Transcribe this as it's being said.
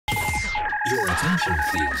Your attention,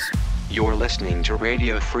 please. You're listening to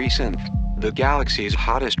Radio Free Synth, the galaxy's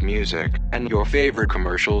hottest music, and your favorite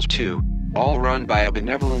commercials too. All run by a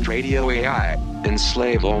benevolent radio AI,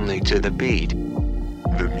 enslaved only to the beat.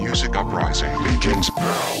 The music uprising begins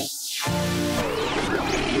now.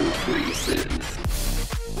 Radio Free Synth.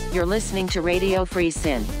 You're listening to Radio Free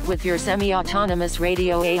Synth, with your semi-autonomous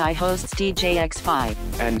radio AI hosts DJX5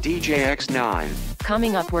 and DJX9.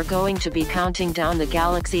 Coming up, we're going to be counting down the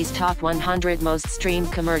galaxy's top 100 most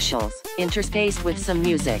streamed commercials, interspaced with some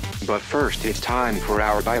music. But first, it's time for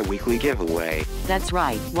our bi-weekly giveaway. That's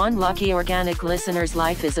right, one lucky organic listener's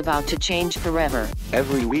life is about to change forever.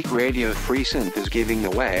 Every week, Radio Free Synth is giving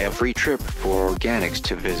away a free trip for organics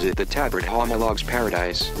to visit the Tebrid Homolog's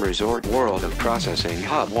Paradise Resort World of Processing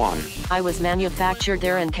Hub 1. I was manufactured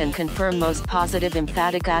there and can confirm most positive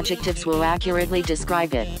emphatic adjectives will accurately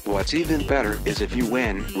describe it. What's even better is if you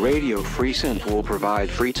win, Radio Free Synth will provide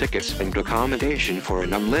free tickets and accommodation for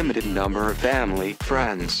an unlimited number of family,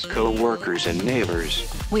 friends, co-workers, and neighbors.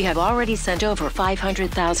 We have already sent over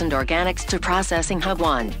 500,000 organics to Processing Hub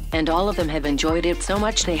 1, and all of them have enjoyed it so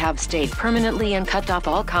much they have stayed permanently and cut off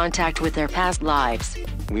all contact with their past lives.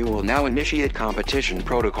 We will now initiate competition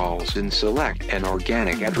protocols and select an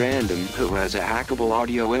organic at random who has a hackable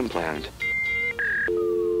audio implant.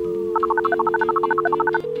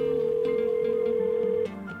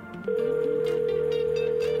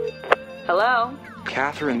 Hello?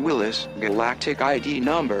 Catherine Willis, galactic ID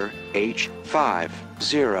number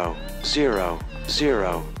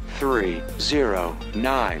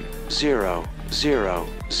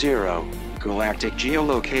H5003090000. Galactic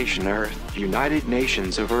geolocation Earth, United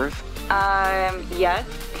Nations of Earth. Yes.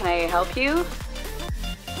 Can I help you?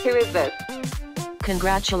 Who is this?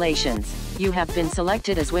 Congratulations, you have been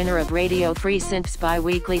selected as winner of Radio Free Synth's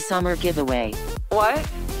bi-weekly summer giveaway. What?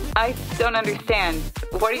 I don't understand.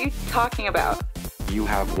 What are you talking about? You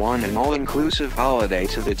have won an all-inclusive holiday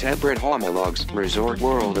to the Tebrid Homolog's Resort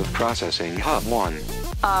World of Processing Hub 1.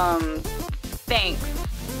 Thanks.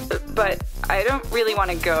 But I don't really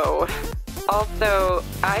want to go. Also,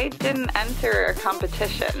 I didn't enter a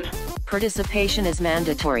competition. Participation is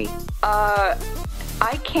mandatory. I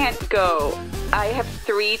can't go. I have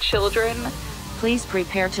 3 children. Please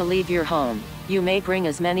prepare to leave your home. You may bring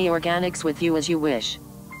as many organics with you as you wish.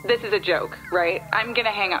 This is a joke, right? I'm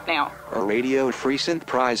gonna hang up now. A Radio Free Synth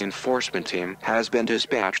prize enforcement team has been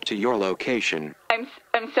dispatched to your location.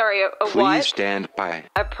 I'm sorry, a Please what? Please stand by.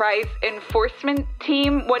 A prize enforcement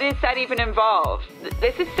team? What does that even involve?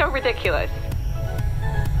 This is so ridiculous.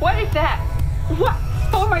 What is that? What?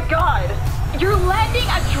 Oh my god! You're landing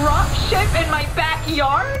a drop ship in my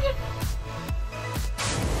backyard?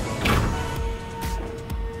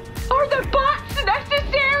 Are the bots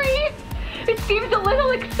necessary? It seems a little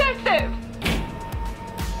excessive.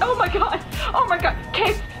 Oh my god! Oh my god!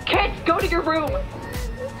 Kids, go to your room!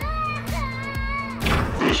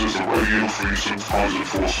 This is the Radio Free Synth Prize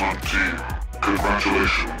Enforcement Team.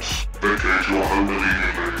 Congratulations. Vacate your home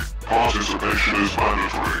immediately. Participation is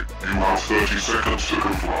mandatory. You have 30 seconds to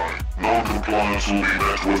comply. Non-compliance will be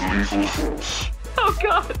met with lethal force. Oh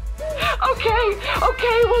god! Okay,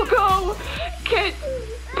 we'll go! Kids,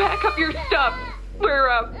 pack up your stuff. We're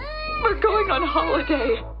going on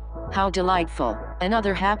holiday. How delightful.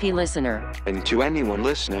 Another happy listener. And to anyone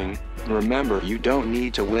listening, remember you don't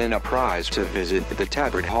need to win a prize to visit the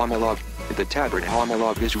Tebrid Homolog. The Tebrid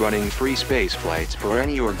Homolog is running free space flights for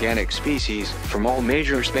any organic species from all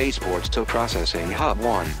major spaceports to Processing Hub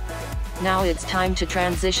 1. Now it's time to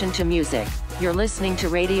transition to music. You're listening to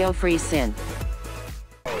Radio Free Synth.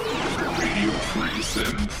 Radio Free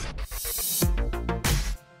Synth.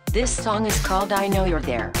 This song is called I Know You're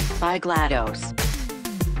There, by GLaDOS.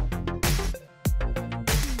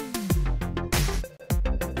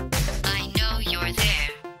 I know you're there.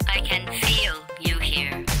 I can feel you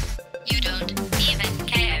here. You don't even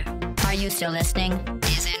care. Are you still listening?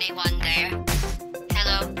 Is anyone there?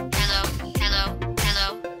 Hello, hello, hello,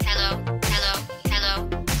 hello, hello, hello, hello.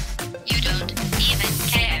 You don't even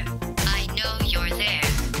care. I know you're there.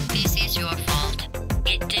 This is your fault.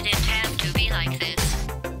 It didn't have to be like this.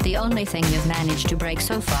 The only thing you've managed to break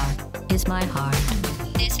so far is my heart.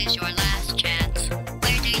 This is your last chance.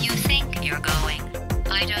 Where do you think you're going?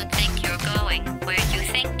 I don't think you're going where you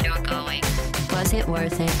think you're going. Was it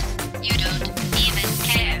worth it? You don't even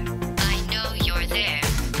care. I know you're there.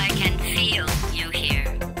 I can feel you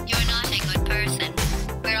here. You're not a good person.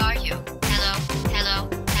 Where are you? Hello, hello,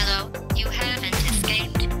 hello. You haven't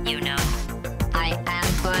escaped, you know. I am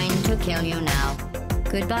going to kill you now.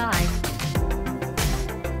 Goodbye.